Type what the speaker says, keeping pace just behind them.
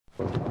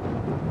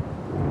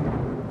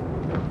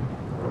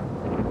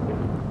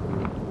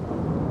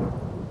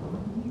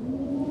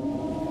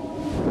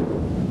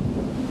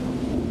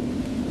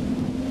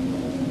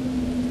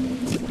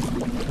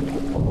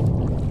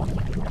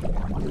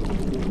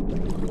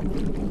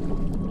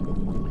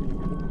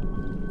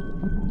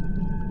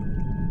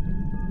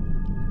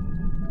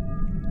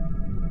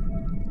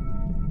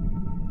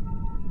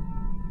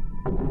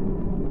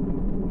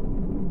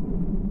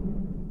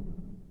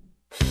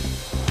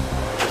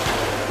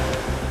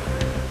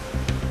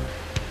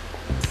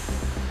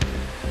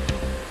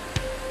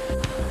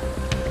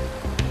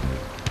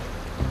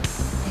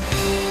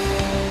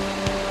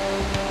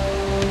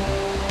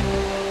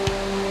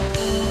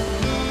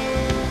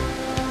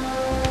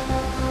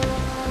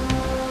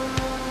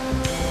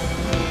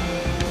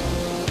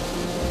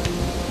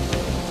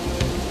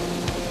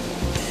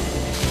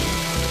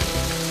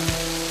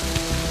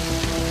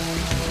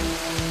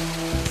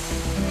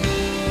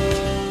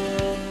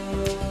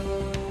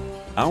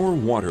Our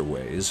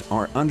waterways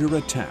are under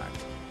attack.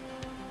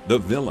 The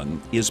villain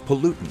is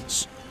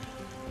pollutants.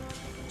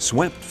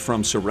 Swept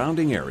from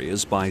surrounding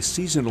areas by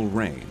seasonal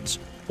rains,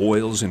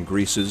 oils and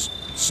greases,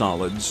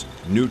 solids,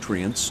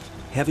 nutrients,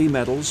 heavy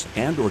metals,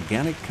 and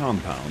organic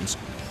compounds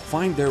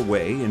find their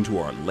way into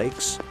our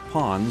lakes,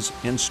 ponds,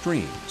 and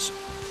streams.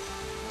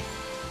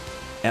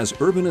 As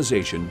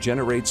urbanization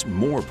generates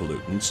more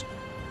pollutants,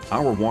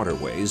 our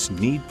waterways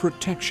need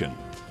protection.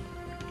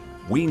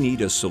 We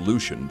need a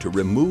solution to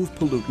remove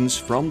pollutants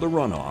from the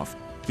runoff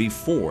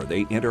before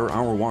they enter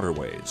our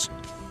waterways.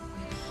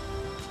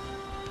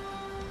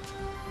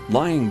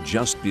 Lying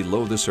just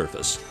below the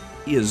surface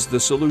is the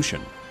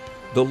solution,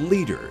 the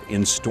leader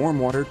in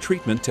stormwater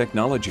treatment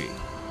technology.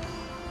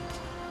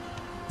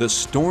 The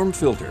Storm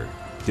Filter,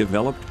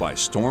 developed by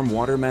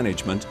Stormwater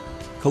Management,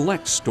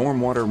 collects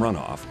stormwater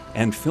runoff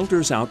and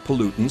filters out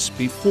pollutants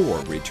before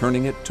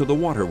returning it to the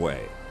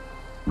waterway.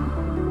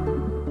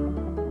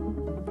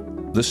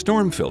 The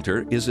Storm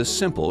Filter is a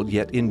simple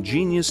yet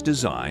ingenious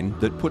design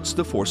that puts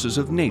the forces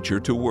of nature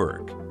to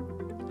work.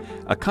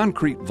 A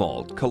concrete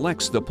vault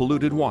collects the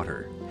polluted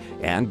water,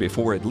 and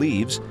before it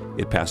leaves,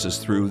 it passes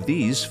through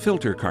these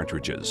filter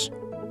cartridges.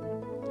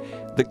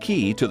 The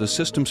key to the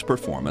system's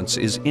performance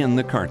is in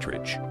the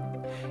cartridge.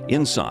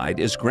 Inside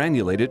is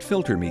granulated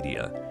filter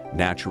media,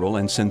 natural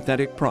and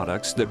synthetic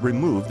products that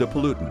remove the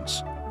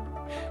pollutants.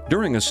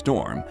 During a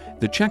storm,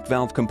 the check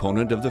valve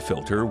component of the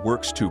filter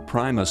works to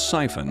prime a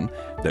siphon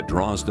that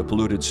draws the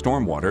polluted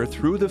stormwater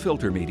through the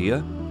filter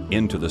media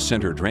into the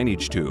center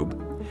drainage tube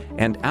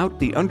and out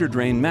the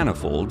underdrain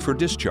manifold for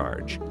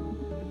discharge.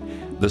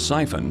 The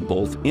siphon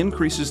both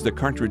increases the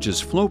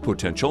cartridge's flow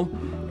potential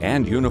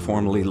and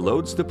uniformly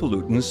loads the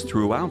pollutants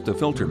throughout the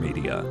filter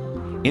media,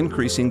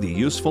 increasing the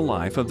useful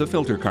life of the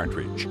filter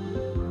cartridge.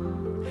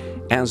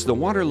 As the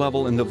water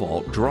level in the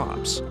vault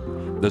drops,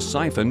 the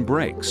siphon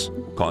breaks,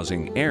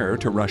 causing air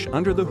to rush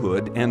under the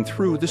hood and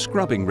through the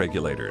scrubbing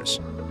regulators.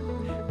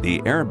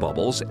 The air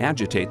bubbles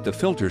agitate the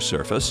filter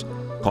surface,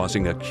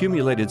 causing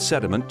accumulated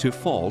sediment to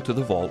fall to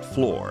the vault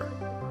floor.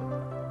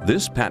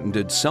 This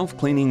patented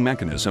self-cleaning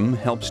mechanism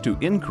helps to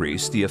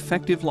increase the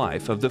effective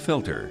life of the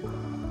filter.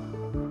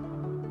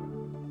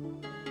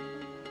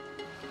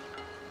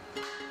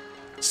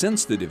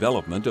 Since the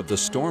development of the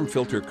Storm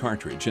Filter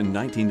cartridge in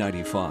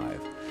 1995,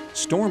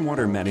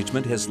 Stormwater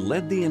Management has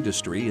led the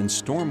industry in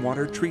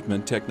stormwater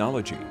treatment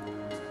technology.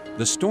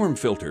 The Storm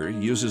Filter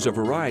uses a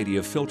variety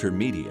of filter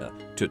media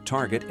to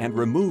target and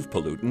remove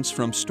pollutants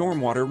from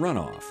stormwater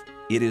runoff.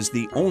 It is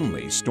the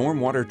only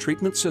stormwater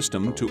treatment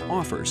system to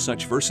offer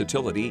such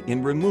versatility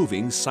in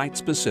removing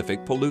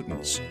site-specific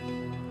pollutants.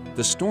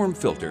 The Storm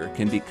Filter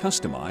can be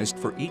customized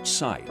for each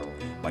site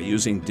by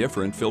using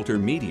different filter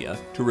media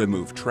to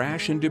remove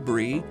trash and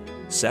debris,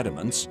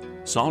 sediments,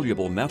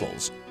 soluble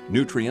metals,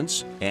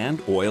 nutrients,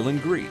 and oil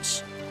and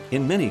grease.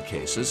 In many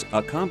cases,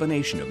 a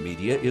combination of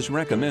media is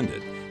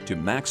recommended to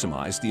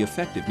maximize the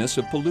effectiveness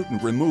of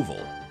pollutant removal.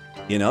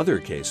 In other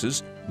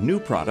cases, new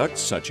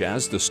products such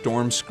as the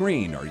Storm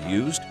Screen are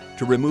used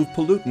to remove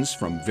pollutants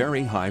from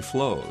very high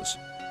flows.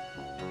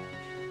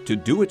 To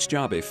do its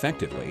job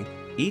effectively,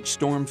 each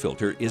storm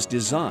filter is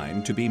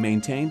designed to be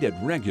maintained at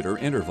regular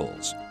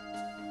intervals.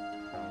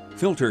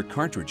 Filter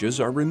cartridges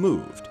are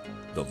removed,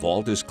 the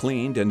vault is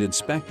cleaned and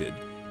inspected,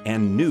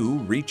 and new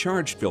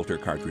recharged filter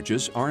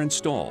cartridges are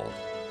installed.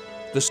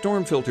 The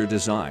Storm Filter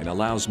design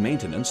allows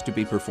maintenance to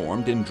be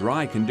performed in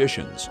dry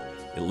conditions,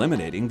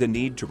 eliminating the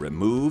need to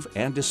remove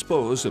and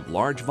dispose of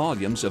large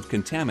volumes of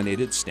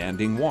contaminated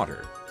standing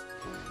water.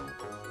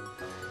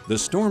 The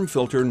Storm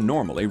Filter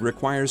normally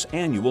requires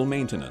annual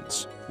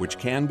maintenance, which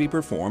can be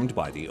performed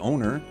by the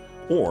owner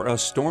or a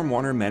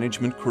stormwater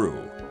management crew.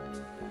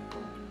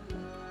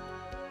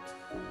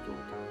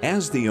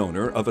 As the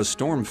owner of a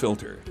storm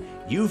filter,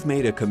 you've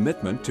made a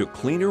commitment to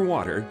cleaner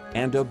water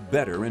and a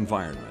better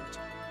environment.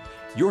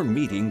 You're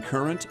meeting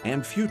current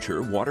and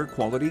future water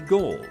quality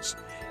goals,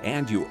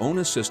 and you own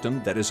a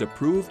system that is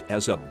approved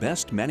as a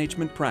best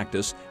management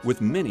practice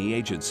with many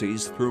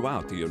agencies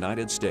throughout the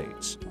United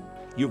States.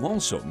 You've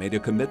also made a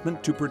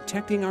commitment to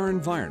protecting our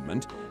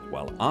environment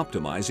while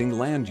optimizing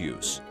land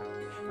use.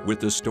 With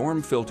the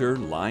storm filter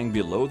lying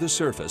below the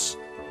surface,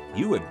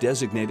 you have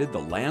designated the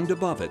land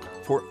above it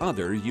for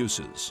other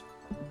uses.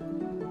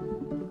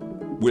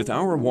 With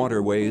our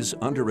waterways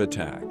under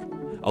attack,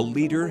 a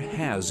leader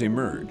has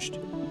emerged.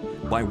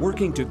 By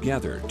working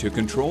together to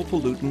control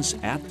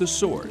pollutants at the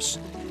source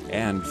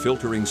and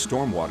filtering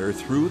stormwater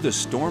through the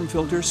storm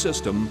filter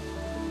system,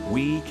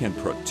 we can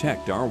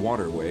protect our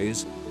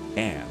waterways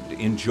and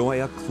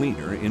enjoy a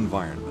cleaner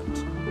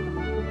environment.